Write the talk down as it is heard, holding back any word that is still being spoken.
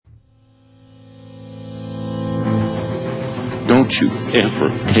Don't you ever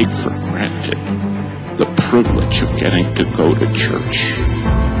take for granted the privilege of getting to go to church.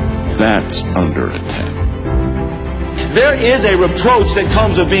 That's under attack. There is a reproach that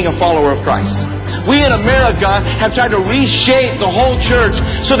comes with being a follower of Christ. We in America have tried to reshape the whole church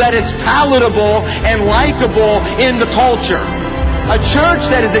so that it's palatable and likable in the culture. A church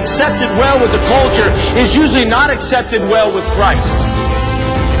that is accepted well with the culture is usually not accepted well with Christ.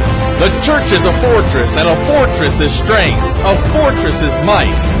 The church is a fortress, and a fortress is strength. A fortress is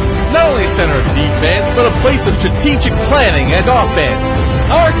might. Not only a center of defense, but a place of strategic planning and offense.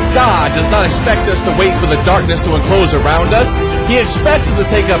 Our God does not expect us to wait for the darkness to enclose around us. He expects us to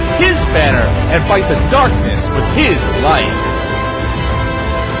take up His banner and fight the darkness with His light.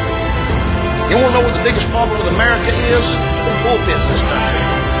 You want to know what the biggest problem with America is? The pulpits in this country.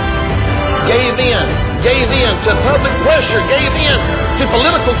 Gave in to public pressure, gave in to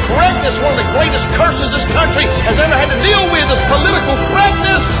political correctness. One of the greatest curses this country has ever had to deal with is political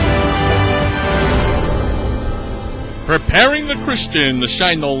correctness. Preparing the Christian to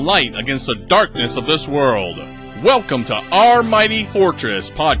shine the light against the darkness of this world. Welcome to Our Mighty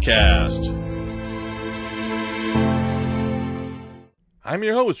Fortress Podcast. I'm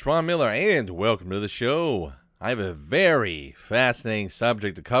your host, Ron Miller, and welcome to the show. I have a very fascinating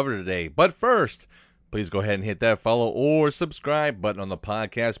subject to cover today, but first, please go ahead and hit that follow or subscribe button on the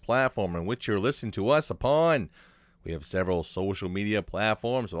podcast platform in which you're listening to us upon. We have several social media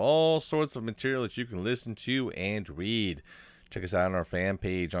platforms, all sorts of material that you can listen to and read. Check us out on our fan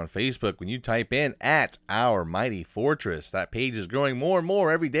page on Facebook. When you type in at Our Mighty Fortress, that page is growing more and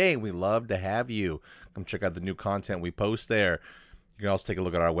more every day, and we love to have you. Come check out the new content we post there. You can also take a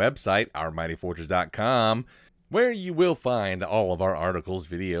look at our website, ourmightyfortress.com, where you will find all of our articles,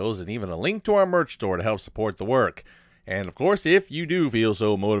 videos, and even a link to our merch store to help support the work. And, of course, if you do feel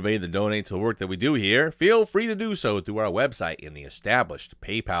so motivated to donate to the work that we do here, feel free to do so through our website in the established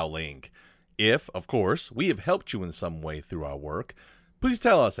PayPal link. If, of course, we have helped you in some way through our work, please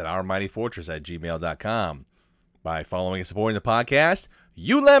tell us at ourmightyfortress@gmail.com. By following and supporting the podcast,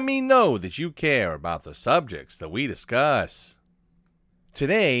 you let me know that you care about the subjects that we discuss.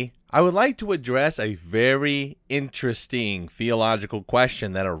 Today, I would like to address a very interesting theological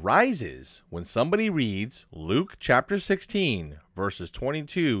question that arises when somebody reads Luke chapter 16, verses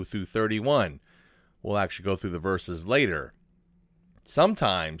 22 through 31. We'll actually go through the verses later.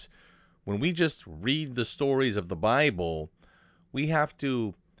 Sometimes, when we just read the stories of the Bible, we have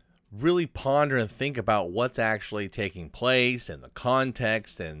to really ponder and think about what's actually taking place and the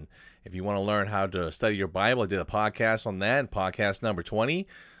context. And if you want to learn how to study your Bible, I did a podcast on that, podcast number 20.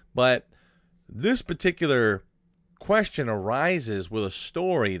 But this particular question arises with a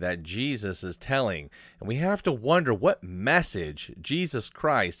story that Jesus is telling. And we have to wonder what message Jesus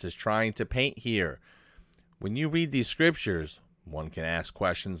Christ is trying to paint here. When you read these scriptures, one can ask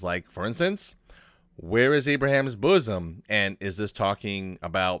questions like, for instance, where is Abraham's bosom? And is this talking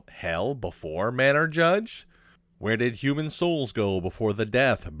about hell before men are judged? Where did human souls go before the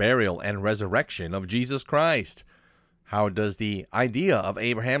death, burial, and resurrection of Jesus Christ? How does the idea of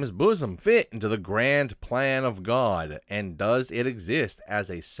Abraham's bosom fit into the grand plan of God? And does it exist as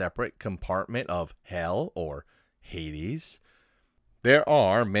a separate compartment of hell or Hades? There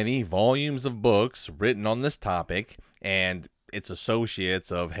are many volumes of books written on this topic, and its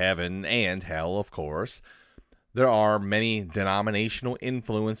associates of heaven and hell, of course. There are many denominational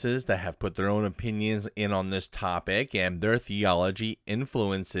influences that have put their own opinions in on this topic, and their theology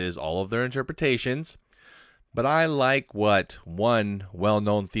influences all of their interpretations. But I like what one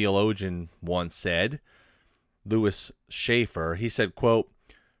well-known theologian once said, Louis Schaeffer. He said, quote,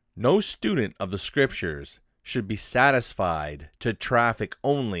 "No student of the scriptures should be satisfied to traffic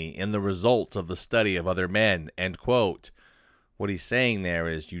only in the results of the study of other men," end quote. What he's saying there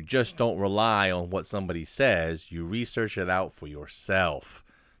is you just don't rely on what somebody says, you research it out for yourself.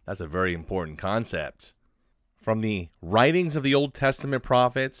 That's a very important concept. From the writings of the Old Testament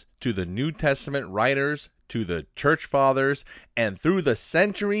prophets to the New Testament writers to the church fathers and through the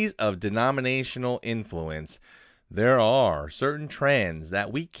centuries of denominational influence, there are certain trends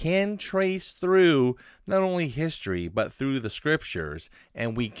that we can trace through not only history but through the scriptures,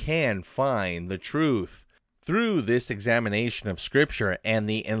 and we can find the truth. Through this examination of Scripture and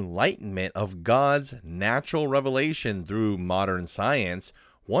the enlightenment of God's natural revelation through modern science,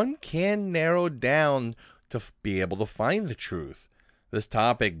 one can narrow down to be able to find the truth. This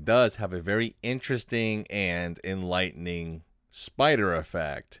topic does have a very interesting and enlightening spider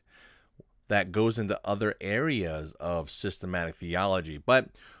effect that goes into other areas of systematic theology. But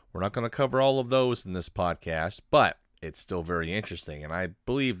we're not going to cover all of those in this podcast, but it's still very interesting. And I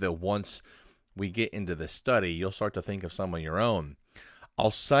believe that once we get into this study, you'll start to think of some of your own.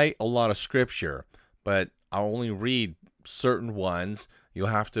 I'll cite a lot of scripture, but I'll only read certain ones. You'll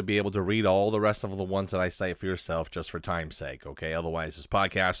have to be able to read all the rest of the ones that I cite for yourself just for time's sake, okay? Otherwise, this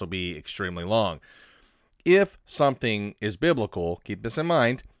podcast will be extremely long. If something is biblical, keep this in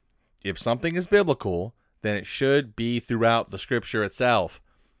mind, if something is biblical, then it should be throughout the scripture itself.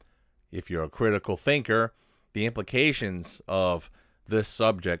 If you're a critical thinker, the implications of this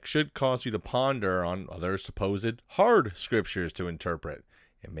subject should cause you to ponder on other supposed hard scriptures to interpret.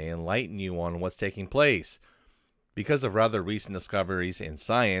 It may enlighten you on what's taking place. Because of rather recent discoveries in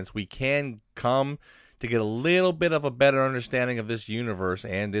science, we can come to get a little bit of a better understanding of this universe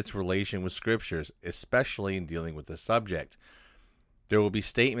and its relation with scriptures, especially in dealing with this subject. There will be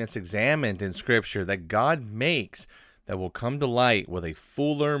statements examined in scripture that God makes that will come to light with a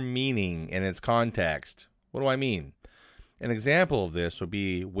fuller meaning in its context. What do I mean? An example of this would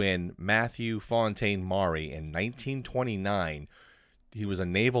be when Matthew Fontaine Maury in 1929, he was a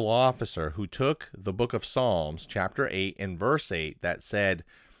naval officer who took the book of Psalms, chapter 8 and verse 8, that said,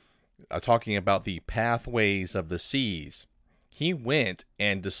 talking about the pathways of the seas. He went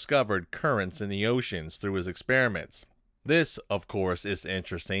and discovered currents in the oceans through his experiments. This, of course, is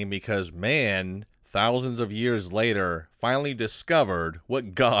interesting because man, thousands of years later, finally discovered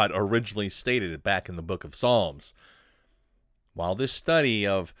what God originally stated back in the book of Psalms. While this study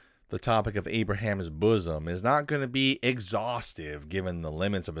of the topic of Abraham's bosom is not going to be exhaustive given the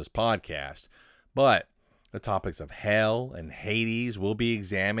limits of his podcast, but the topics of hell and Hades will be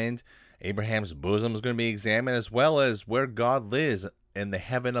examined. Abraham's bosom is going to be examined, as well as where God lives in the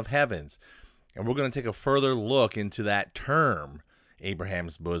heaven of heavens. And we're going to take a further look into that term,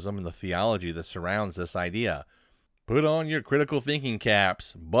 Abraham's bosom, and the theology that surrounds this idea. Put on your critical thinking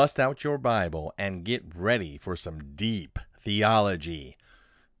caps, bust out your Bible, and get ready for some deep theology.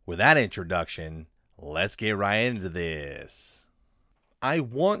 With that introduction, let's get right into this. I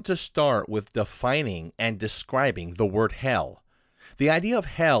want to start with defining and describing the word hell. The idea of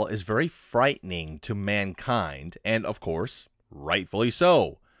hell is very frightening to mankind, and of course, rightfully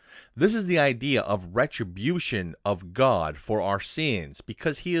so. This is the idea of retribution of God for our sins,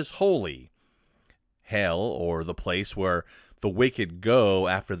 because he is holy. Hell, or the place where the wicked go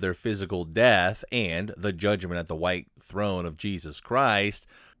after their physical death, and the judgment at the white throne of Jesus Christ,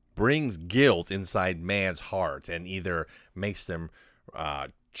 brings guilt inside man's heart and either makes them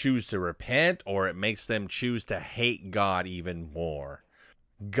choose to repent, or it makes them choose to hate God even more.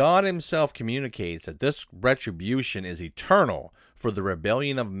 God himself communicates that this retribution is eternal for the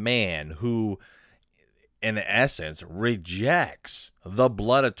rebellion of man who, in essence, rejects the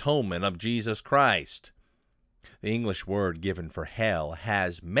blood atonement of Jesus Christ. The English word given for hell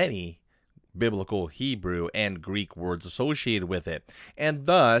has many biblical Hebrew and Greek words associated with it, and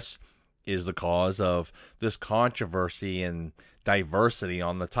thus is the cause of this controversy and diversity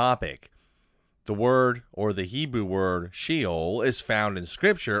on the topic. The word, or the Hebrew word, Sheol, is found in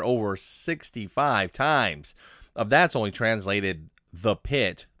Scripture over 65 times. Of that's only translated the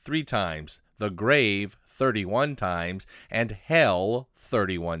pit 3 times, the grave 31 times, and hell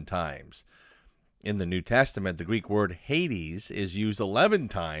 31 times. In the New Testament, the Greek word Hades is used 11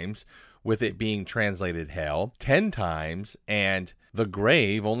 times, with it being translated hell 10 times, and the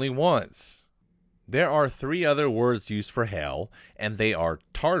grave only once. There are 3 other words used for hell, and they are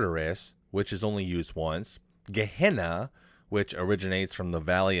Tartarus, which is only used once, Gehenna, which originates from the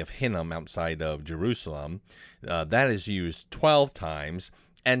Valley of Hinnom outside of Jerusalem, that is used 12 times,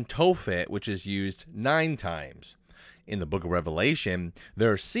 and Tophet, which is used 9 times. In the book of Revelation,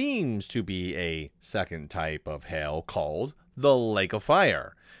 there seems to be a second type of hell called the lake of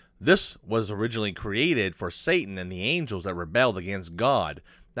fire. This was originally created for Satan and the angels that rebelled against God.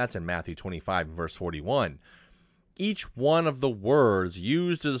 That's in Matthew 25 and verse 41. Each one of the words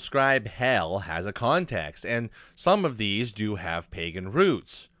used to describe hell has a context, and some of these do have pagan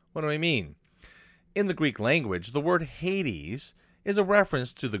roots. What do I mean? In the Greek language, the word Hades is a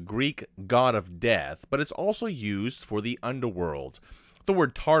reference to the Greek god of death, but it's also used for the underworld. The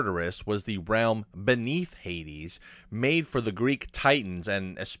word Tartarus was the realm beneath Hades, made for the Greek titans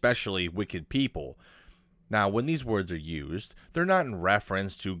and especially wicked people. Now, when these words are used, they're not in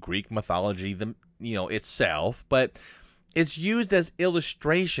reference to Greek mythology itself, but it's used as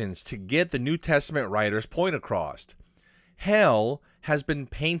illustrations to get the New Testament writer's point across. Hell has been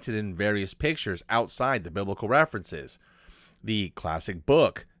painted in various pictures outside the biblical references. The classic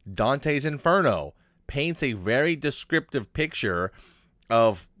book, Dante's Inferno, paints a very descriptive picture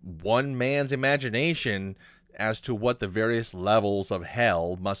of one man's imagination as to what the various levels of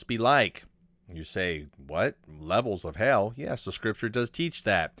hell must be like. You say, what? Levels of hell? Yes, the scripture does teach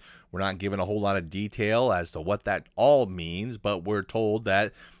that. We're not given a whole lot of detail as to what that all means, but we're told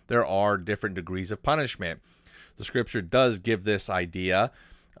that there are different degrees of punishment. The scripture does give this idea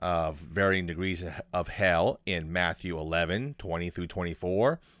of varying degrees of hell in Matthew 11, 20 through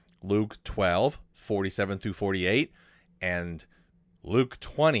 24, Luke 12, 47 through 48, and Luke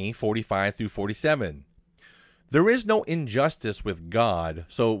 20, 45 through 47. There is no injustice with God,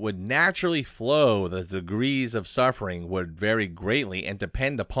 so it would naturally flow that the degrees of suffering would vary greatly and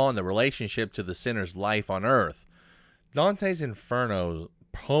depend upon the relationship to the sinner's life on earth. Dante's Inferno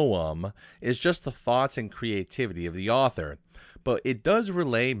poem is just the thoughts and creativity of the author, but it does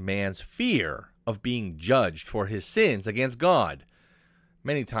relay man's fear of being judged for his sins against God.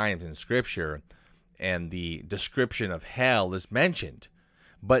 Many times in Scripture, and the description of hell is mentioned,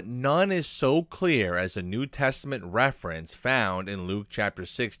 but none is so clear as the New Testament reference found in Luke chapter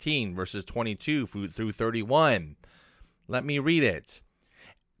 16, verses 22 through 31. Let me read it.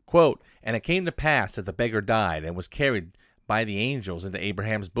 Quote, "And it came to pass that the beggar died and was carried by the angels into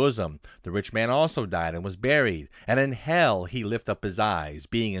Abraham's bosom. The rich man also died and was buried. And in hell he lift up his eyes,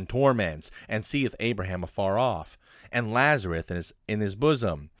 being in torments, and seeth Abraham afar off, and Lazarus in his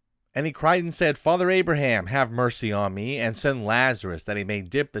bosom. And he cried and said, Father Abraham, have mercy on me, and send Lazarus, that he may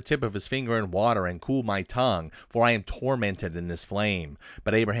dip the tip of his finger in water, and cool my tongue, for I am tormented in this flame.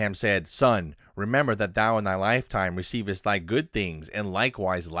 But Abraham said, Son, remember that thou in thy lifetime receivest thy good things, and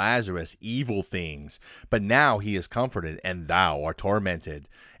likewise Lazarus evil things. But now he is comforted, and thou art tormented.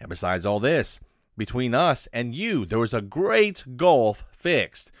 And besides all this, between us and you there was a great gulf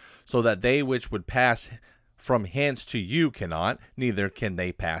fixed, so that they which would pass from hence to you cannot, neither can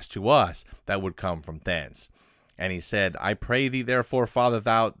they pass to us that would come from thence. And he said, I pray thee therefore, Father,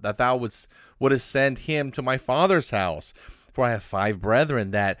 that thou wouldest send him to my father's house. For I have 5 brethren,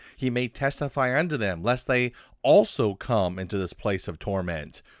 that he may testify unto them, lest they also come into this place of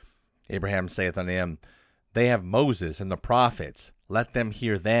torment. Abraham saith unto him, They have Moses and the prophets, let them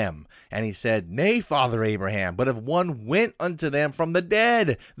hear them. And he said, Nay, Father Abraham, but if one went unto them from the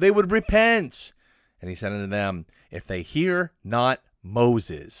dead, they would repent. And he said unto them, If they hear not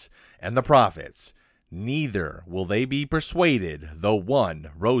Moses and the prophets, neither will they be persuaded, though one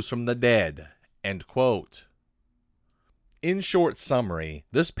rose from the dead. End quote. In short summary,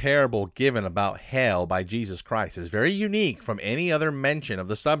 this parable given about hell by Jesus Christ is very unique from any other mention of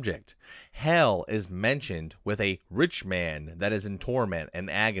the subject. Hell is mentioned with a rich man that is in torment and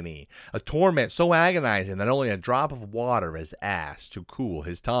agony, a torment so agonizing that only a drop of water is asked to cool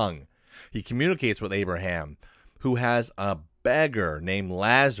his tongue. He communicates with Abraham, who has a beggar named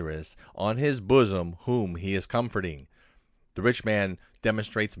Lazarus on his bosom, whom he is comforting. The rich man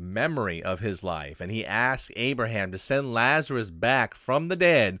demonstrates memory of his life, and he asks Abraham to send Lazarus back from the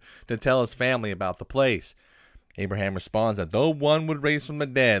dead to tell his family about the place. Abraham responds that though one would raise from the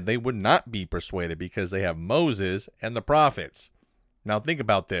dead, they would not be persuaded because they have Moses and the prophets. Now think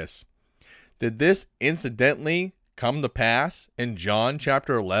about this. Did this incidentally come to pass in John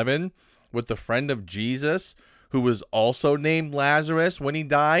chapter 11 with the friend of Jesus who was also named Lazarus when he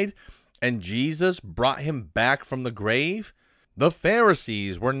died, and Jesus brought him back from the grave? The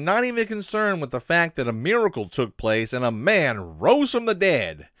Pharisees were not even concerned with the fact that a miracle took place and a man rose from the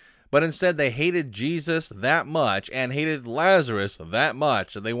dead, but instead they hated Jesus that much and hated Lazarus that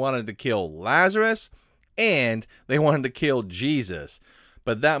much that they wanted to kill Lazarus and they wanted to kill Jesus.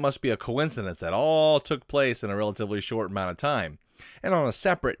 But that must be a coincidence that all took place in a relatively short amount of time. And on a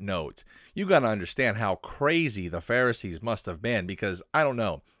separate note, you got to understand how crazy the Pharisees must have been, because, I don't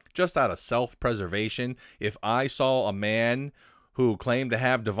know, just out of self-preservation, if I saw a man who claimed to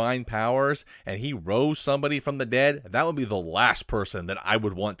have divine powers and he rose somebody from the dead, that would be the last person that I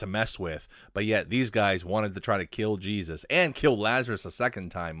would want to mess with. But yet these guys wanted to try to kill Jesus and kill Lazarus a second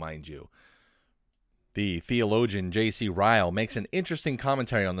time, mind you. The theologian J.C. Ryle makes an interesting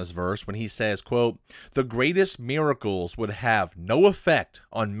commentary on this verse when he says, quote, The greatest miracles would have no effect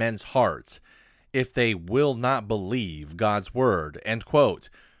on men's hearts if they will not believe God's word, end quote.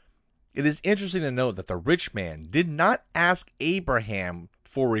 It is interesting to note that the rich man did not ask Abraham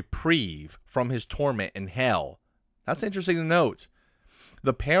for reprieve from his torment in hell. That's interesting to note.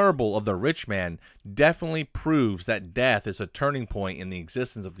 The parable of the rich man definitely proves that death is a turning point in the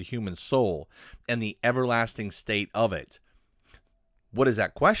existence of the human soul and the everlasting state of it. What is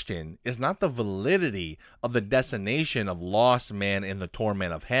at question is not the validity of the destination of lost man in the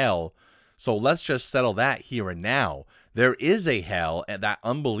torment of hell. So let's just settle that here and now. There is a hell that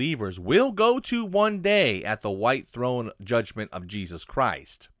unbelievers will go to one day at the white throne judgment of Jesus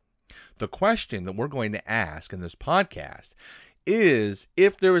Christ. The question that we're going to ask in this podcast is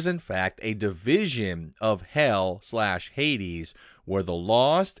if there is in fact a division of hell/Hades where the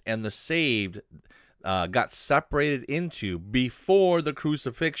lost and the saved got separated into before the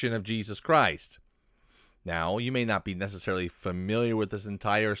crucifixion of Jesus Christ. Now, you may not be necessarily familiar with this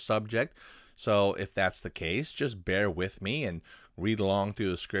entire subject, so if that's the case, just bear with me and read along through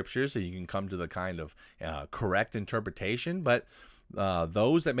the scriptures so you can come to the kind of correct interpretation. But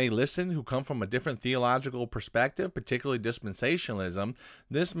those that may listen who come from a different theological perspective, particularly dispensationalism,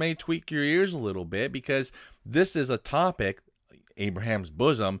 this may tweak your ears a little bit because this is a topic, Abraham's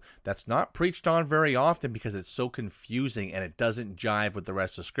bosom, that's not preached on very often because it's so confusing and it doesn't jive with the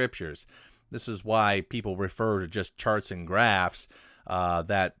rest of scriptures. This is why people refer to just charts and graphs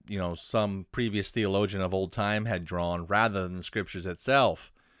that some previous theologian of old time had drawn rather than the scriptures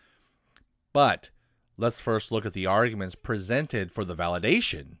itself. But let's first look at the arguments presented for the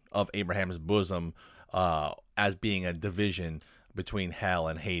validation of Abraham's bosom as being a division between hell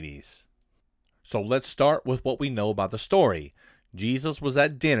and Hades. So let's start with what we know about the story. Jesus was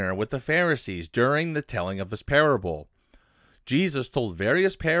at dinner with the Pharisees during the telling of this parable. Jesus told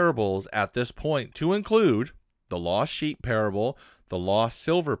various parables at this point to include the lost sheep parable, the lost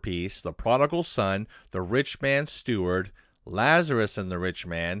silver piece, the prodigal son, the rich man's steward, Lazarus and the rich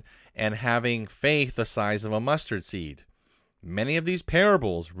man, and having faith the size of a mustard seed. Many of these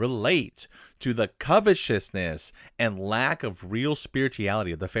parables relate to the covetousness and lack of real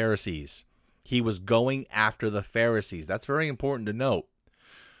spirituality of the Pharisees. He was going after the Pharisees. That's very important to note.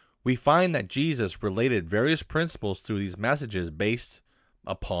 We find that Jesus related various principles through these messages based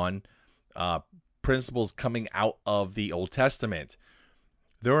upon principles coming out of the Old Testament.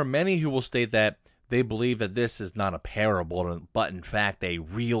 There are many who will state that they believe that this is not a parable, but in fact a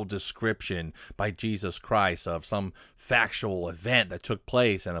real description by Jesus Christ of some factual event that took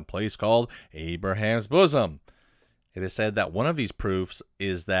place in a place called Abraham's bosom. It is said that one of these proofs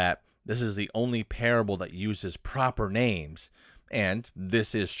is that this is the only parable that uses proper names, and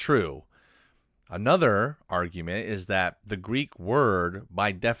this is true. Another argument is that the Greek word,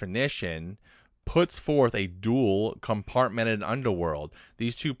 by definition, puts forth a dual compartmented underworld.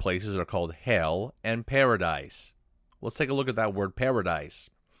 These two places are called hell and paradise. Let's take a look at that word paradise.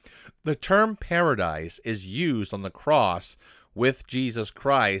 The term paradise is used on the cross with Jesus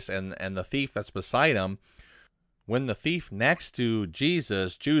Christ and the thief that's beside him. When the thief next to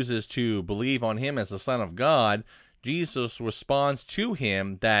Jesus chooses to believe on him as the Son of God, Jesus responds to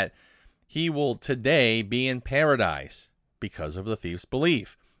him that he will today be in paradise because of the thief's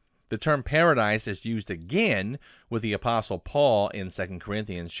belief. The term paradise is used again with the Apostle Paul in 2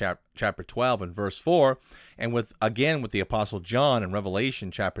 Corinthians chapter 12 and verse 4, and with the Apostle John in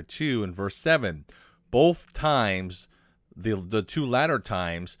Revelation chapter 2 and verse 7. Both times, the two latter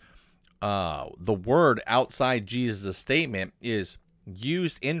times, the word outside Jesus' statement is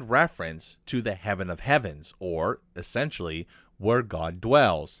used in reference to the heaven of heavens, or essentially where God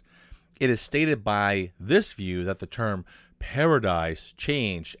dwells. It is stated by this view that the term paradise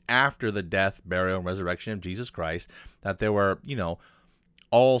changed after the death, burial, and resurrection of Jesus Christ, that there were,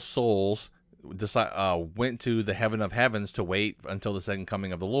 all souls went to the heaven of heavens to wait until the second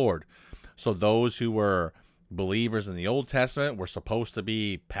coming of the Lord. So those who were believers in the Old Testament were supposed to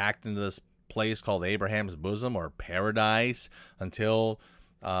be packed into this place called Abraham's bosom or paradise until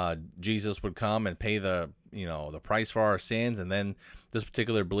Jesus would come and pay the price for our sins. And then this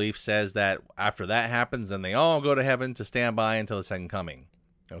particular belief says that after that happens, then they all go to heaven to stand by until the second coming.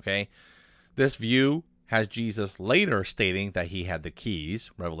 Okay? This view has Jesus later stating that he had the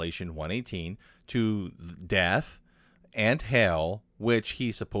keys, Revelation 1:18, to death and hell, which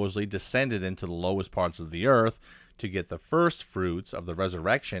he supposedly descended into the lowest parts of the earth to get the first fruits of the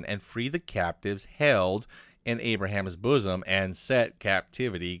resurrection and free the captives held in Abraham's bosom and set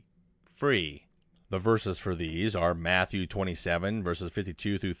captivity free. The verses for these are Matthew 27, verses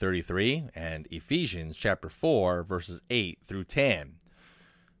 52 through 33, and Ephesians chapter 4, verses 8 through 10.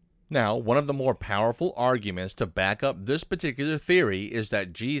 Now, one of the more powerful arguments to back up this particular theory is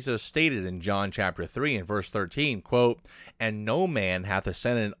that Jesus stated in John chapter 3 and verse 13, quote, "And no man hath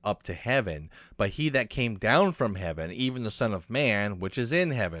ascended up to heaven, but he that came down from heaven, even the Son of Man, which is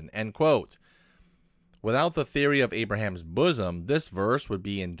in heaven," end quote. Without the theory of Abraham's bosom, this verse would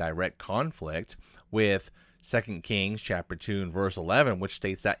be in direct conflict with 2 Kings chapter 2 and verse 11, which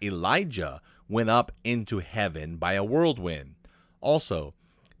states that Elijah went up into heaven by a whirlwind. Also,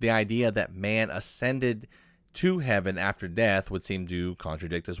 the idea that man ascended to heaven after death would seem to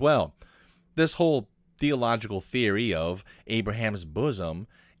contradict as well. This whole theological theory of Abraham's bosom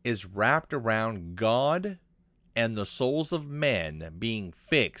is wrapped around God and the souls of men being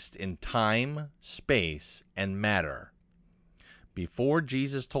fixed in time, space, and matter. Before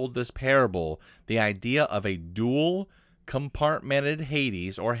Jesus told this parable, the idea of a dual compartmented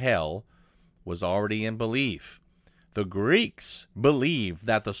Hades or hell was already in belief. The Greeks believed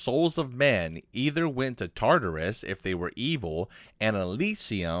that the souls of men either went to Tartarus if they were evil and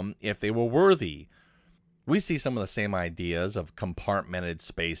Elysium if they were worthy. We see some of the same ideas of compartmented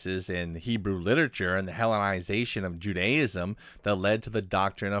spaces in Hebrew literature and the Hellenization of Judaism that led to the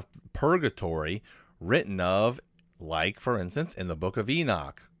doctrine of purgatory, written of, like, for instance, in the book of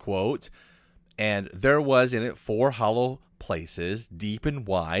Enoch, quote, "And there was in it 4 hollow places, deep and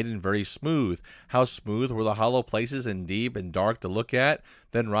wide and very smooth. How smooth were the hollow places and deep and dark to look at?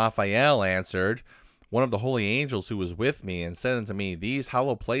 Then Raphael answered, one of the holy angels who was with me, and said unto me, These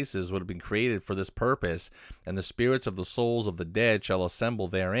hollow places would have been created for this purpose, and the spirits of the souls of the dead shall assemble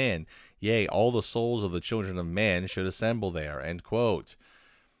therein. Yea, all the souls of the children of men should assemble there." End quote.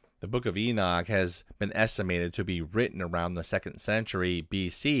 The book of Enoch has been estimated to be written around the 2nd century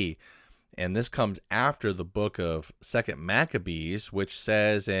BC, and this comes after the book of 2nd Maccabees, which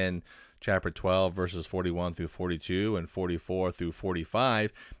says in chapter 12, verses 41 through 42 and 44 through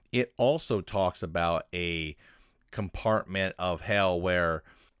 45, it also talks about a compartment of hell where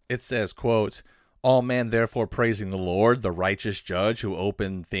it says, quote, "All men therefore praising the Lord, the righteous judge who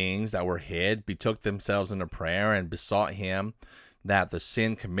opened things that were hid, betook themselves into prayer and besought him that the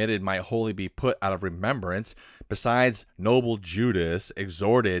sin committed might wholly be put out of remembrance. Besides, noble Judas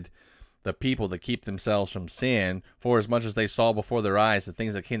exhorted the people to keep themselves from sin, for as much as they saw before their eyes the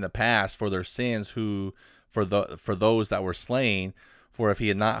things that came to pass for their sins, for those that were slain. For if he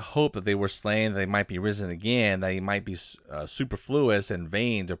had not hoped that they were slain, that they might be risen again, that he might be superfluous and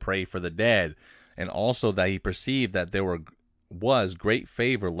vain to pray for the dead, and also that he perceived that there was great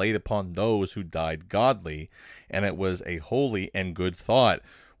favor laid upon those who died godly, and it was a holy and good thought.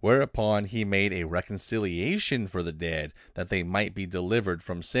 Whereupon he made a reconciliation for the dead, that they might be delivered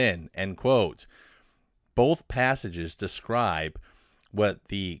from sin." End quote. Both passages describe what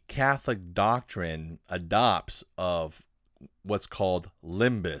the Catholic doctrine adopts of what's called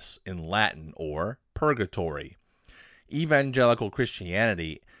limbus in Latin, or purgatory. Evangelical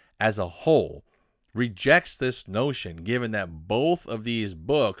Christianity as a whole rejects this notion, given that both of these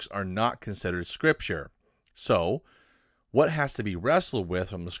books are not considered scripture. So, what has to be wrestled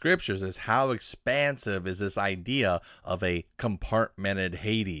with from the scriptures is how expansive is this idea of a compartmented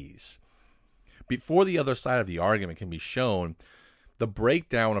Hades. Before the other side of the argument can be shown, the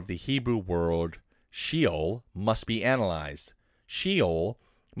breakdown of the Hebrew word Sheol must be analyzed. Sheol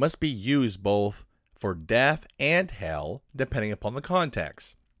must be used both for death and hell, depending upon the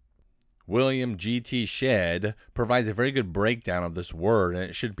context. William G.T. Shedd provides a very good breakdown of this word, and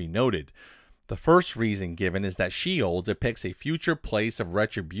it should be noted. The first reason given is that Sheol depicts a future place of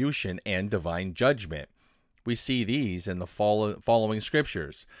retribution and divine judgment. We see these in the following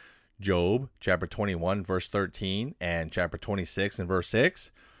scriptures: Job chapter 21 verse 13 and chapter 26 and verse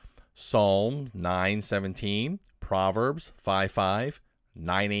 6, Psalm 9:17, Proverbs 5:5,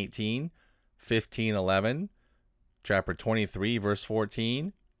 9:18, 15:11, chapter 23 verse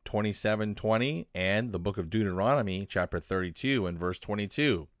 14, 27:20, and the book of Deuteronomy chapter 32 and verse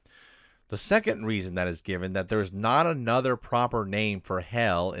 22. The second reason that is given that there is not another proper name for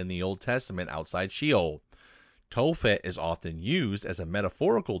hell in the Old Testament outside Sheol. Tophet is often used as a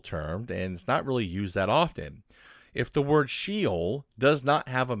metaphorical term, and it's not really used that often. If the word Sheol does not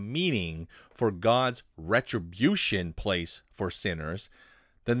have a meaning for God's retribution place for sinners,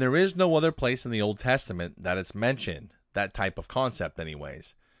 then there is no other place in the Old Testament that it's mentioned, that type of concept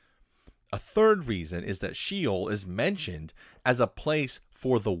anyways. A third reason is that Sheol is mentioned as a place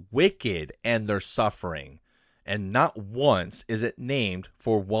for the wicked and their suffering, and not once is it named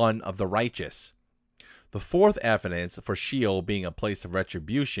for one of the righteous. The fourth evidence for Sheol being a place of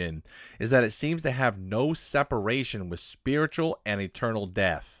retribution is that it seems to have no separation with spiritual and eternal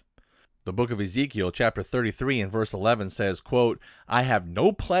death. The book of Ezekiel chapter 33 and verse 11 says, quote, "I have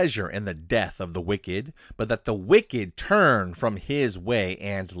no pleasure in the death of the wicked, but that the wicked turn from his way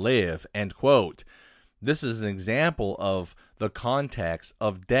and live." End quote. This is an example of the context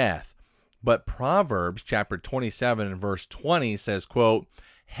of death. But Proverbs chapter 27 and verse 20 says, quote,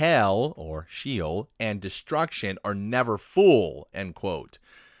 "Hell," or Sheol, "and destruction are never full," end quote.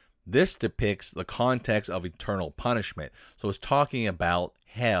 This depicts the context of eternal punishment. So it's talking about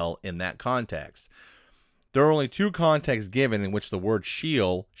hell in that context. There are only two contexts given in which the word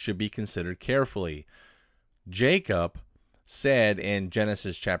Sheol should be considered carefully. Jacob said in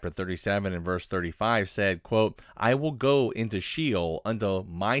Genesis chapter 37 and verse 35, said, quote, "I will go into Sheol unto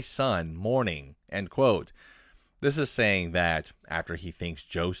my son mourning," end quote. This is saying that after he thinks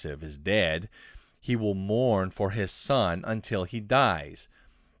Joseph is dead, He will mourn for his son until he dies.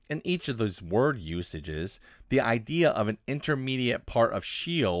 In each of those word usages, the idea of an intermediate part of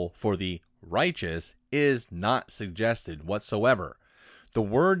Sheol for the righteous is not suggested whatsoever. The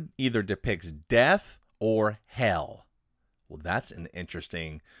word either depicts death or hell. Well, that's an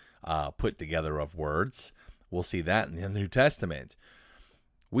interesting put together of words. We'll see that in the New Testament.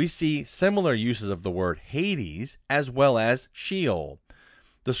 We see similar uses of the word Hades as well as Sheol.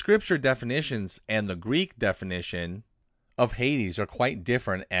 The scripture definitions and the Greek definition of Hades are quite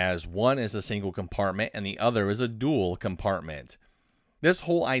different, as one is a single compartment and the other is a dual compartment. This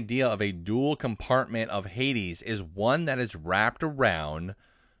whole idea of a dual compartment of Hades is one that is wrapped around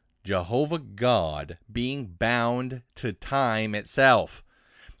Jehovah God being bound to time itself.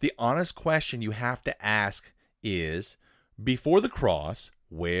 The honest question you have to ask is, before the cross,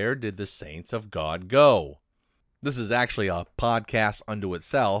 where did the saints of God go? This is actually a podcast unto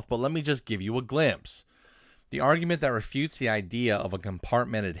itself, but let me just give you a glimpse. The argument that refutes the idea of a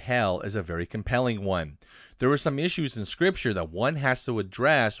compartmented hell is a very compelling one. There are some issues in Scripture that one has to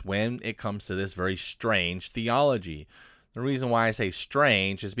address when it comes to this very strange theology. The reason why I say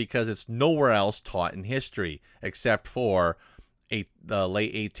strange is because it's nowhere else taught in history, except for the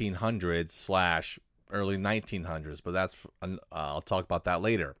late 1800s / early 1900s, but that's I'll talk about that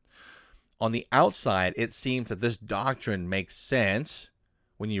later. On the outside, it seems that this doctrine makes sense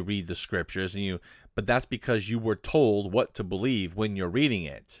when you read the Scriptures, but that's because you were told what to believe when you're reading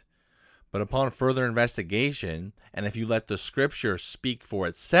it. But upon further investigation, and if you let the Scripture speak for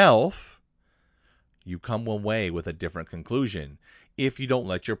itself, you come away with a different conclusion if you don't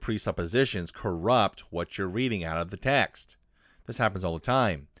let your presuppositions corrupt what you're reading out of the text. This happens all the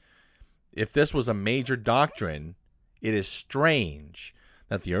time. If this was a major doctrine, it is strange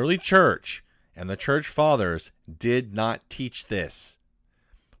that the early church and the church fathers did not teach this.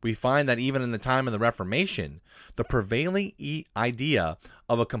 We find that even in the time of the Reformation, the prevailing idea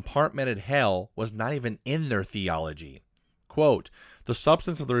of a compartmented hell was not even in their theology. Quote, "The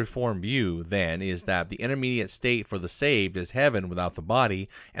substance of the Reformed view, then, is that the intermediate state for the saved is heaven without the body,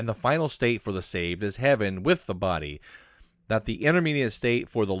 and the final state for the saved is heaven with the body. That the intermediate state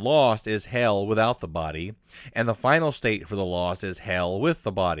for the lost is hell without the body, and the final state for the lost is hell with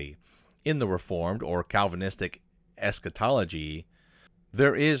the body. In the Reformed or Calvinistic eschatology,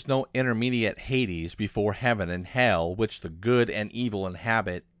 there is no intermediate Hades before heaven and hell, which the good and evil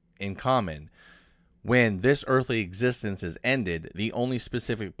inhabit in common. When this earthly existence is ended, the only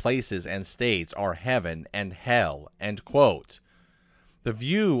specific places and states are heaven and hell." End quote. The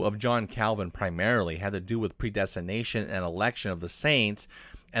view of John Calvin primarily had to do with predestination and election of the saints,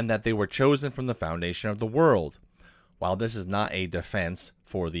 and that they were chosen from the foundation of the world. While this is not a defense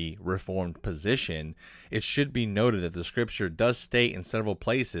for the Reformed position, it should be noted that the Scripture does state in several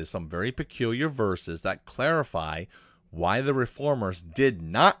places some very peculiar verses that clarify why the Reformers did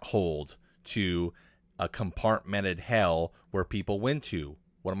not hold to a compartmented hell where people went to.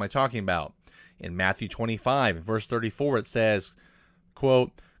 What am I talking about? In Matthew 25, verse 34, it says,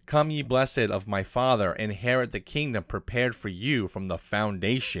 quote, "Come ye blessed of my Father, inherit the kingdom prepared for you from the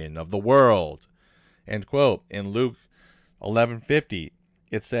foundation of the world." End quote. In Luke 11:50,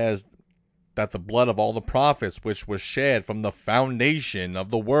 it says that the blood of all the prophets which was shed from the foundation of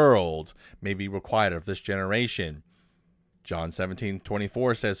the world may be required of this generation. John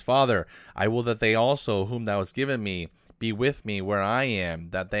 17:24 says, "Father, I will that they also whom thou hast given me be with me where I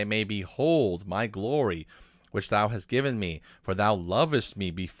am, that they may behold my glory, which thou hast given me, for thou lovest me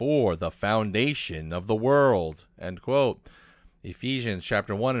before the foundation of the world." End quote. Ephesians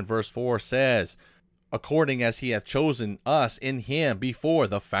chapter 1 and verse 4 says, "According as he hath chosen us in him before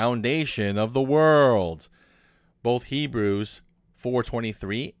the foundation of the world." Both Hebrews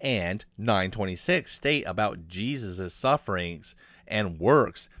 4:23 and 9:26 state about Jesus' sufferings and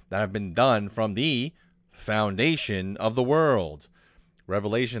works that have been done from the foundation of the world.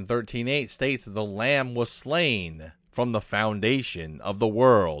 Revelation 13:8 states that the Lamb was slain from the foundation of the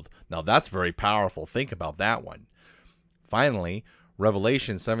world. Now that's very powerful. Think about that one. Finally,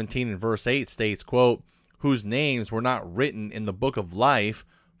 Revelation 17 and verse 8 states, quote, "Whose names were not written in the book of life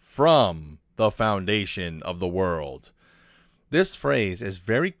from the foundation of the world." This phrase is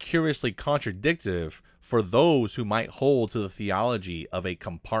very curiously contradictory for those who might hold to the theology of a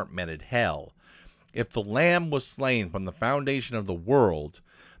compartmented hell. If the Lamb was slain from the foundation of the world,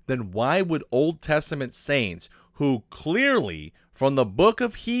 then why would Old Testament saints who clearly from the book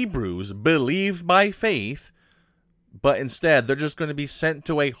of Hebrews believed by faith, but instead they're just going to be sent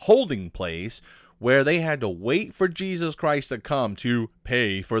to a holding place where they had to wait for Jesus Christ to come to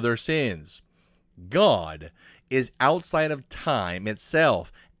pay for their sins? God is outside of time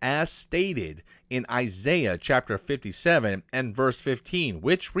itself, as stated in Isaiah chapter 57 and verse 15,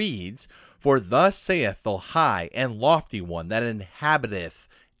 which reads, "For thus saith the high and lofty one that inhabiteth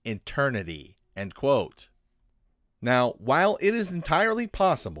eternity." End quote. Now, while it is entirely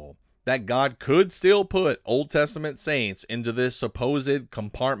possible that God could still put Old Testament saints into this supposed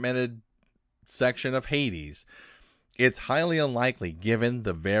compartmented section of Hades, it's highly unlikely given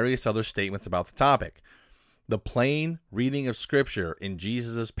the various other statements about the topic. The plain reading of Scripture in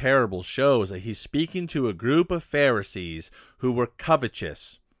Jesus' parable shows that he's speaking to a group of Pharisees who were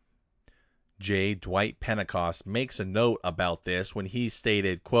covetous. J. Dwight Pentecost makes a note about this when he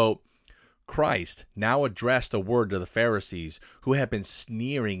stated, quote, "Christ now addressed a word to the Pharisees who had been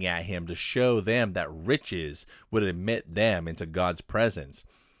sneering at him to show them that riches would admit them into God's presence.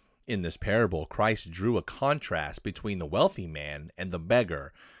 In this parable, Christ drew a contrast between the wealthy man and the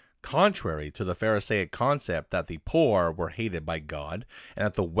beggar, contrary to the Pharisaic concept that the poor were hated by God and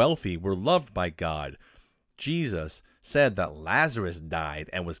that the wealthy were loved by God. Jesus said that Lazarus died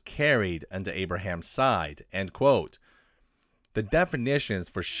and was carried unto Abraham's side." End quote. The definitions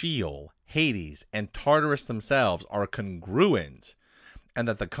for Sheol, Hades, and Tartarus themselves are congruent, and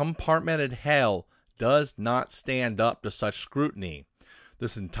that the compartmented hell does not stand up to such scrutiny.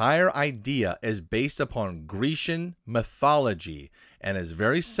 This entire idea is based upon Grecian mythology and is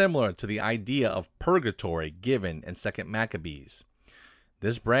very similar to the idea of purgatory given in 2 Maccabees.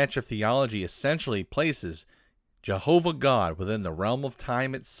 This branch of theology essentially places Jehovah God within the realm of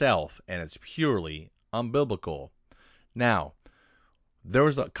time itself, and it's purely unbiblical. Now, there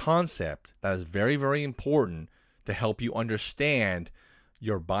is a concept that is very, very important to help you understand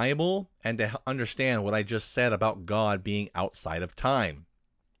your Bible and to understand what I just said about God being outside of time.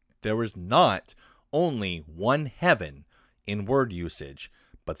 There is not only one heaven in word usage,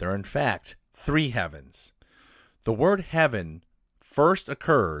 but there are in fact 3 heavens. The word heaven first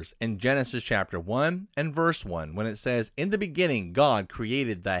occurs in Genesis chapter 1 and verse 1 when it says, "In the beginning God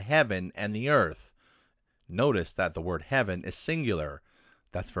created the heaven and the earth." Notice that the word heaven is singular.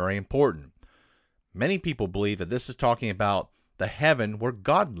 That's very important. Many people believe that this is talking about the heaven where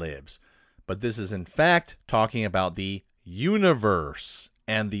God lives, but this is in fact talking about the universe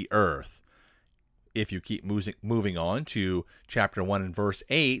and the earth. If you keep moving on to chapter 1 and verse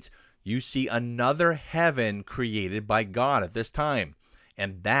 8, you see another heaven created by God at this time,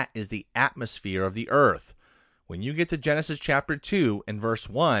 and that is the atmosphere of the earth. When you get to Genesis chapter 2 and verse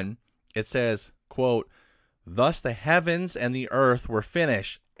 1, it says, quote, "Thus the heavens and the earth were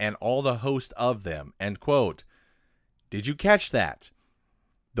finished, and all the host of them." End quote. Did you catch that?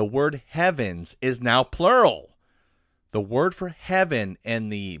 The word heavens is now plural. The word for heaven in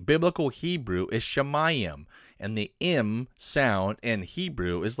the biblical Hebrew is shemayim, and the im sound in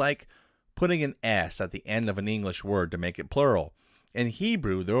Hebrew is like putting an S at the end of an English word to make it plural. In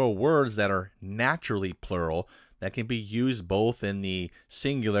Hebrew, there are words that are naturally plural that can be used both in the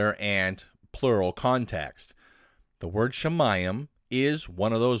singular and plural context. The word shemayim is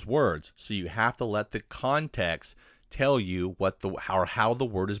one of those words, so you have to let the context tell you how the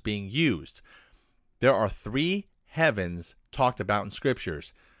word is being used. There are 3 heavens talked about in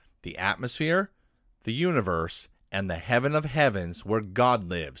scriptures: the atmosphere, the universe, and the heaven of heavens where God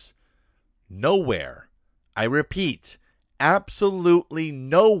lives. Nowhere, I repeat, absolutely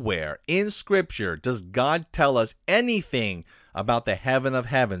nowhere in scripture does God tell us anything about the heaven of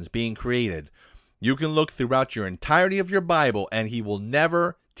heavens being created. You can look throughout your entirety of your Bible and he will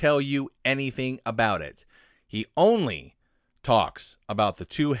never tell you anything about it. He only talks about the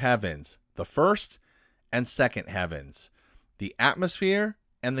 2 heavens, the first and second heavens, the atmosphere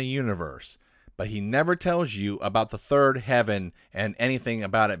and the universe, but he never tells you about the 3rd heaven and anything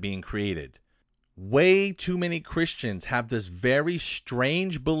about it being created. Way too many Christians have this very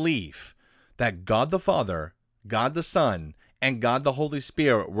strange belief that God the Father, God the Son, and God the Holy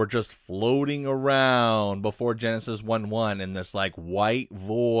Spirit were just floating around before Genesis 1:1 in this like white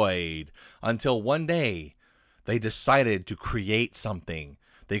void until one day they decided to create something.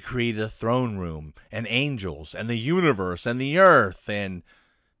 They created a throne room and angels and the universe and the earth. And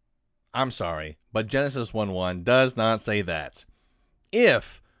I'm sorry, but Genesis 1:1 does not say that.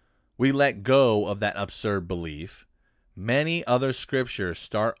 If we let go of that absurd belief, many other scriptures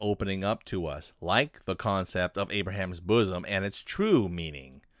start opening up to us, like the concept of Abraham's bosom and its true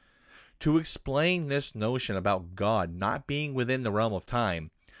meaning. To explain this notion about God not being within the realm of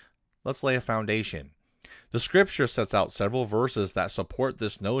time, let's lay a foundation. The scripture sets out several verses that support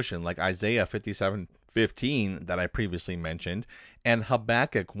this notion, like Isaiah 57:15 that I previously mentioned, and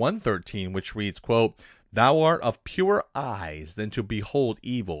Habakkuk 1:13, which reads, quote, Thou art of purer eyes than to behold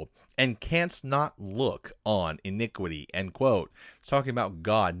evil, and canst not look on iniquity. End quote. It's talking about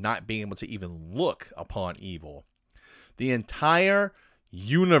God not being able to even look upon evil. The entire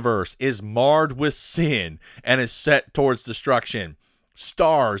universe is marred with sin and is set towards destruction.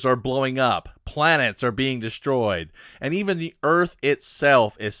 Stars are blowing up, planets are being destroyed, and even the earth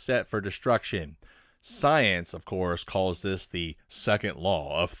itself is set for destruction. Science, of course, calls this the second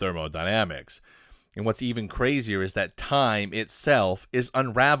law of thermodynamics. And what's even crazier is that time itself is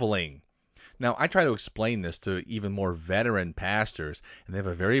unraveling. Now, I try to explain this to even more veteran pastors, and they have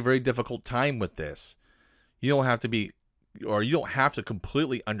a very, very difficult time with this. You don't have to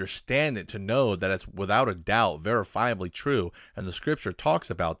completely understand it to know that it's without a doubt verifiably true, and the scripture talks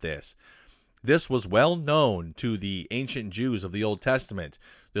about this. This was well known to the ancient Jews of the Old Testament.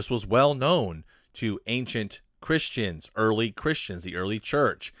 This was well known to ancient Christians, early Christians, the early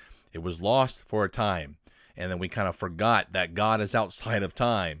church. It was lost for a time, and then we kind of forgot that God is outside of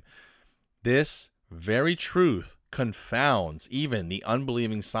time. This very truth confounds even the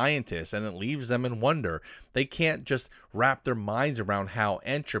unbelieving scientists, and it leaves them in wonder. They can't just wrap their minds around how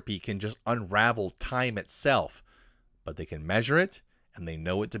entropy can just unravel time itself, but they can measure it, and they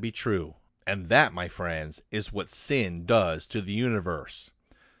know it to be true. And that, my friends, is what sin does to the universe.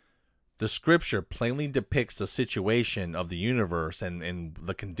 The scripture plainly depicts the situation of the universe and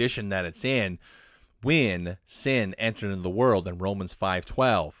the condition that it's in when sin entered into the world in Romans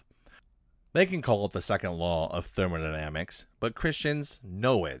 5:12. They can call it the second law of thermodynamics, but Christians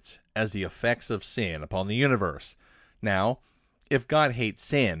know it as the effects of sin upon the universe. Now, if God hates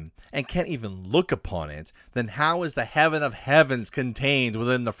sin and can't even look upon it, then how is the heaven of heavens contained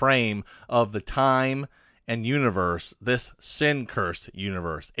within the frame of the time and universe, this sin-cursed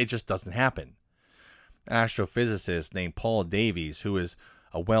universe? It just doesn't happen. An astrophysicist named Paul Davies, who is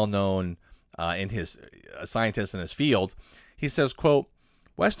a well-known scientist in his field, he says, quote,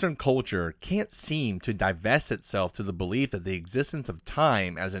 Western culture can't seem to divest itself to the belief that the existence of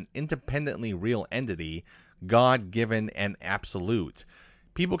time as an independently real entity, God-given and absolute.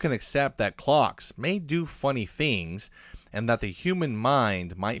 People can accept that clocks may do funny things and that the human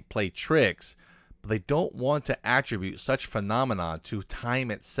mind might play tricks, but they don't want to attribute such phenomena to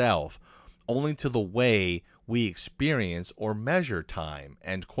time itself, only to the way we experience or measure time.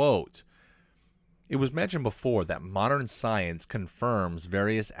 End quote. It was mentioned before that modern science confirms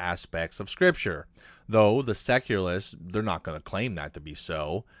various aspects of Scripture, though the secularists, they're not going to claim that to be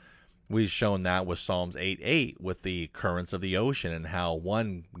so. We've shown that with Psalms 8:8 with the currents of the ocean, and how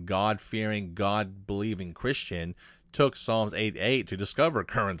one God-fearing, God-believing Christian took Psalms 8:8 to discover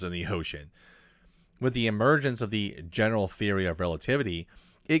currents in the ocean. With the emergence of the general theory of relativity,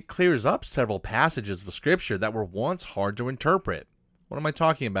 it clears up several passages of Scripture that were once hard to interpret. What am I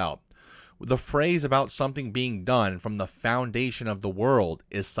talking about? The phrase about something being done from the foundation of the world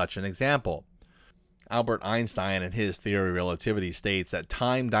is such an example. Albert Einstein, in his theory of relativity, states that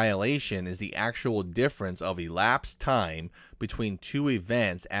time dilation is the actual difference of elapsed time between two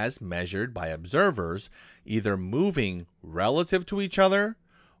events as measured by observers, either moving relative to each other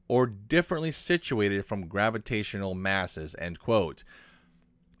or differently situated from gravitational masses. End quote.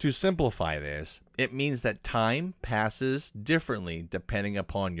 To simplify this, it means that time passes differently depending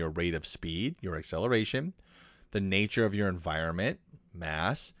upon your rate of speed, your acceleration, the nature of your environment,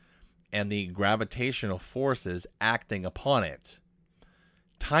 mass, and the gravitational forces acting upon it.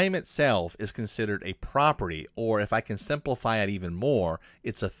 Time itself is considered a property, or if I can simplify it even more,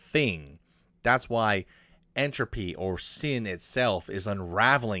 it's a thing. That's why entropy or sin itself is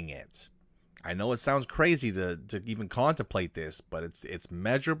unraveling it. I know it sounds crazy to even contemplate this, but it's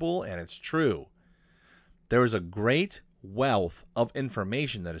measurable and it's true. There is a great wealth of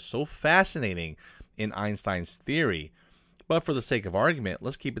information that is so fascinating in Einstein's theory, but for the sake of argument,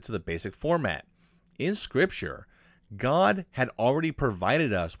 let's keep it to the basic format. In Scripture, God had already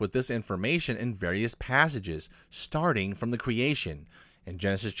provided us with this information in various passages, starting from the creation. In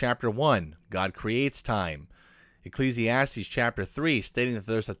Genesis chapter 1, God creates time. Ecclesiastes chapter 3, stating that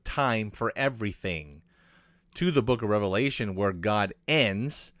there's a time for everything. To the book of Revelation, where God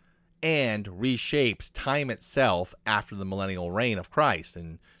ends and reshapes time itself after the millennial reign of Christ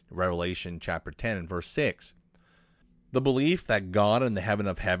in Revelation chapter 10 and verse 6. The belief that God in the heaven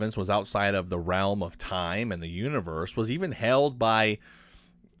of heavens was outside of the realm of time and the universe was even held by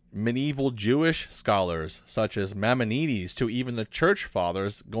medieval Jewish scholars such as Maimonides to even the church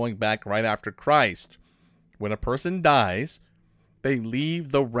fathers going back right after Christ. When a person dies, they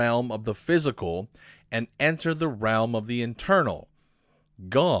leave the realm of the physical and enter the realm of the eternal.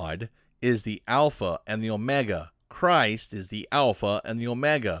 God is the Alpha and the Omega. Christ is the Alpha and the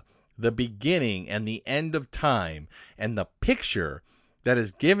Omega. the beginning and the end of time, and the picture that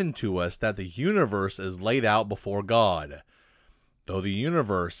is given to us that the universe is laid out before God. Though the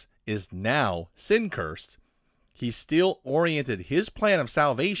universe is now sin-cursed, he still oriented his plan of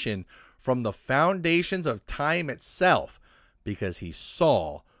salvation from the foundations of time itself because he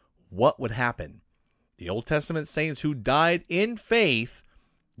saw what would happen. The Old Testament saints who died in faith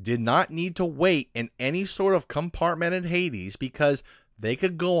did not need to wait in any sort of compartmented Hades because they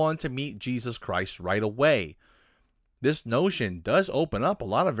could go on to meet Jesus Christ right away. This notion does open up a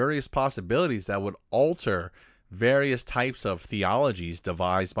lot of various possibilities that would alter various types of theologies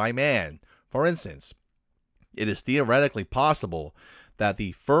devised by man. For instance, it is theoretically possible that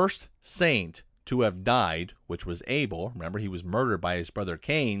the first saint to have died, which was Abel, remember he was murdered by his brother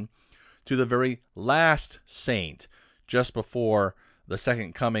Cain, to the very last saint, just before the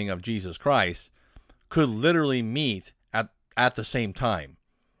second coming of Jesus Christ, could literally meet at the same time.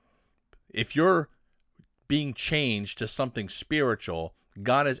 If you're being changed to something spiritual,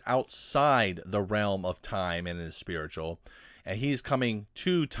 God is outside the realm of time and is spiritual, and he's coming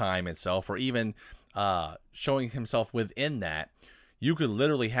to time itself, or even showing himself within that. You could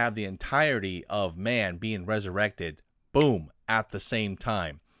literally have the entirety of man being resurrected, boom, at the same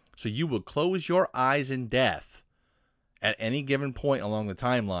time. So you would close your eyes in death at any given point along the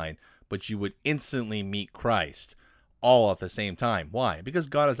timeline, but you would instantly meet Christ all at the same time. Why? Because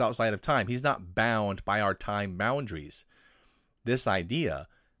God is outside of time. He's not bound by our time boundaries. This idea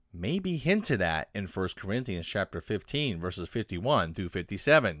may be hinted at in 1 Corinthians chapter 15, verses 51 through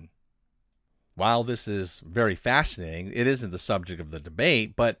 57. While this is very fascinating, it isn't the subject of the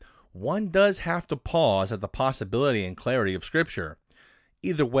debate, but one does have to pause at the possibility and clarity of Scripture.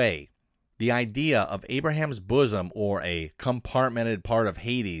 Either way, the idea of Abraham's bosom or a compartmented part of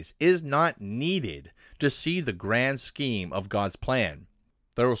Hades is not needed to see the grand scheme of God's plan.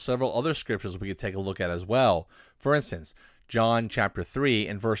 There are several other scriptures we could take a look at as well. For instance, John chapter 3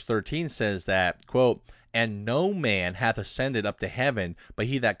 and verse 13 says that, quote, "And no man hath ascended up to heaven, but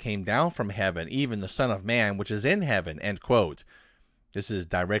he that came down from heaven, even the Son of Man, which is in heaven," end quote. This is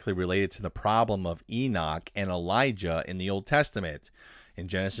directly related to the problem of Enoch and Elijah in the Old Testament. In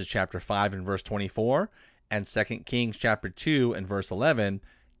Genesis chapter 5 and verse 24, and 2 Kings chapter 2 and verse 11,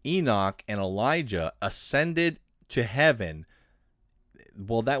 Enoch and Elijah ascended to heaven.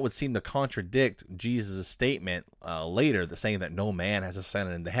 Well, that would seem to contradict Jesus' statement later, saying that no man has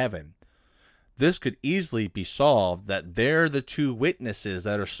ascended into heaven. This could easily be solved that they're the two witnesses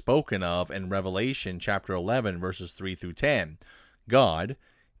that are spoken of in Revelation chapter 11, verses 3 through 10. God,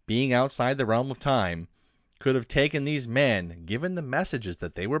 being outside the realm of time, could have taken these men, given the messages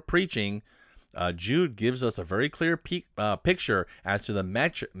that they were preaching. Jude gives us a very clear picture as to the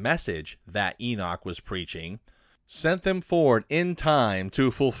message that Enoch was preaching, sent them forward in time to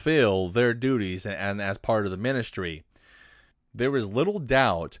fulfill their duties and as part of the ministry. There is little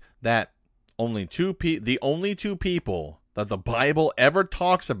doubt that the only two people that the Bible ever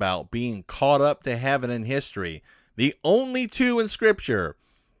talks about being caught up to heaven in history, the only two in Scripture,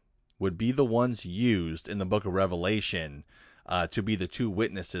 would be the ones used in the book of Revelation to be the two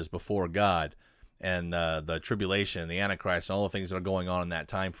witnesses before God and the tribulation, the Antichrist, and all the things that are going on in that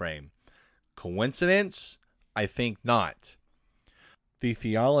time frame. Coincidence? I think not. The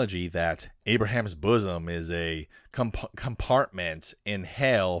theology that Abraham's bosom is a compartment in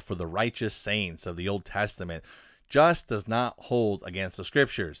hell for the righteous saints of the Old Testament just does not hold against the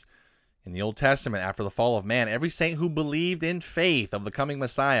Scriptures. In the Old Testament, after the fall of man, every saint who believed in faith of the coming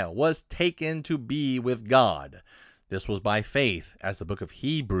Messiah was taken to be with God. This was by faith, as the book of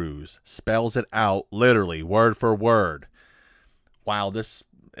Hebrews spells it out literally, word for word. While this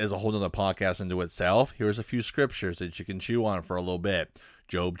is a whole other podcast into itself, here's a few scriptures that you can chew on for a little bit.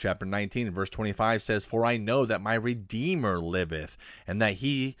 Job chapter 19, verse 25 says, "For I know that my Redeemer liveth, and that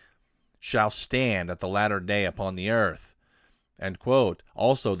he shall stand at the latter day upon the earth." End quote.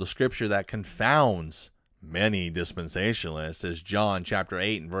 Also, the scripture that confounds many dispensationalists is John chapter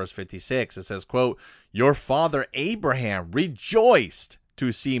 8 and verse 56. It says, quote, "Your father Abraham rejoiced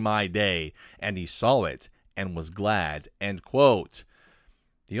to see my day, and he saw it and was glad." End quote.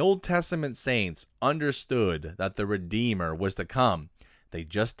 The Old Testament saints understood that the Redeemer was to come. They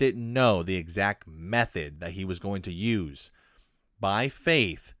just didn't know the exact method that he was going to use. By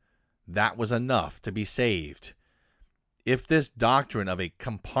faith, that was enough to be saved. If this doctrine of a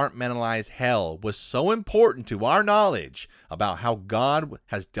compartmentalized hell was so important to our knowledge about how God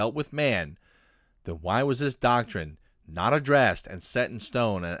has dealt with man, then why was this doctrine not addressed and set in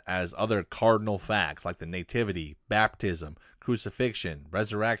stone as other cardinal facts like the nativity, baptism, crucifixion,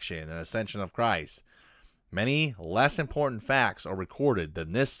 resurrection, and ascension of Christ? Many less important facts are recorded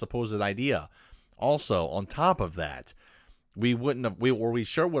than this supposed idea. Also, on top of that, we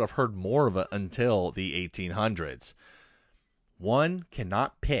sure would have heard more of it until the 1800s. One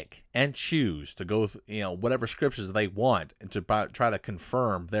cannot pick and choose to go, whatever scriptures they want and to try to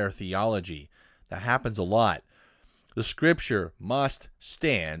confirm their theology. That happens a lot. The scripture must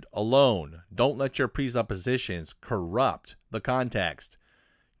stand alone. Don't let your presuppositions corrupt the context.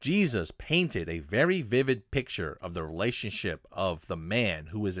 Jesus painted a very vivid picture of the relationship of the man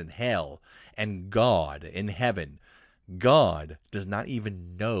who is in hell and God in heaven. God does not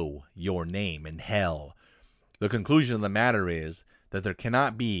even know your name in hell. The conclusion of the matter is that there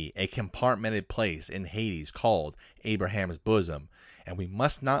cannot be a compartmented place in Hades called Abraham's bosom, and we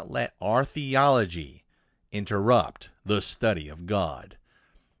must not let our theology interrupt the study of God.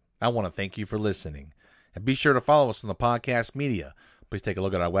 I want to thank you for listening, and be sure to follow us on the podcast media. Please take a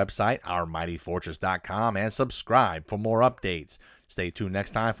look at our website, ourmightyfortress.com, and subscribe for more updates. Stay tuned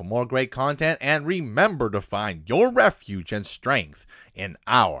next time for more great content, and remember to find your refuge and strength in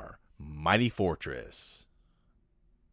our mighty fortress.